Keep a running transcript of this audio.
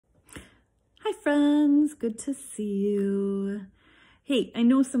friends, good to see you. Hey, I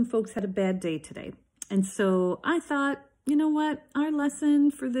know some folks had a bad day today, and so I thought, you know what, our lesson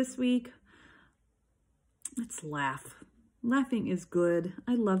for this week, let's laugh. Laughing is good.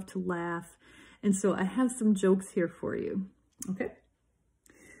 I love to laugh, and so I have some jokes here for you, okay?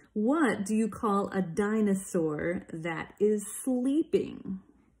 What do you call a dinosaur that is sleeping?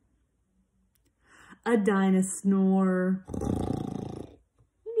 A dinosaur.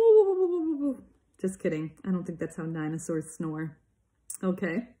 Just kidding. I don't think that's how dinosaurs snore.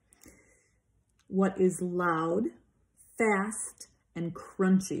 Okay. What is loud, fast, and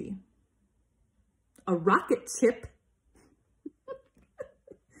crunchy? A rocket chip.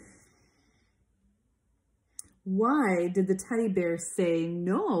 Why did the teddy bear say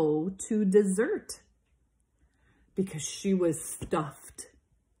no to dessert? Because she was stuffed.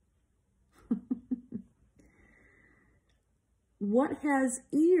 What has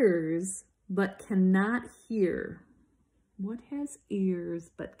ears but cannot hear? What has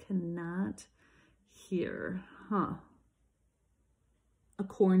ears but cannot hear? A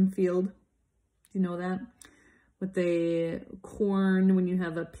cornfield. Do you know that? With the corn, when you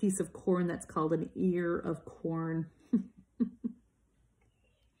have a piece of corn, that's called an ear of corn.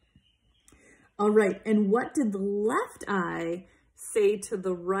 All right, and what did the left eye say to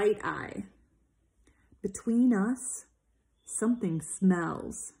the right eye? Between us, something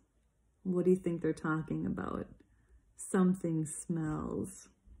smells. What do you think they're talking about? Something smells.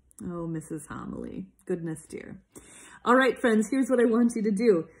 Oh, Mrs. Homily. Goodness dear. All right, friends, here's what I want you to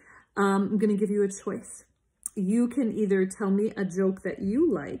do. I'm going to give you a choice. You can either tell me a joke that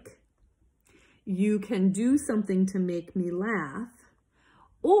you like, you can do something to make me laugh,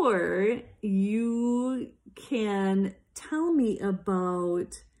 or you can tell me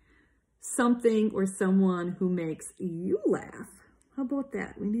about something or someone who makes you laugh. How about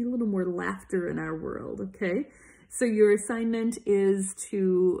that? We need a little more laughter in our world, okay? So your assignment is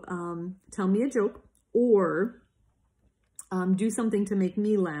to tell me a joke, or do something to make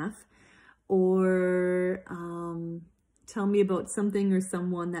me laugh, or tell me about something or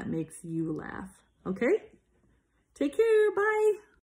someone that makes you laugh, okay? Take care, bye.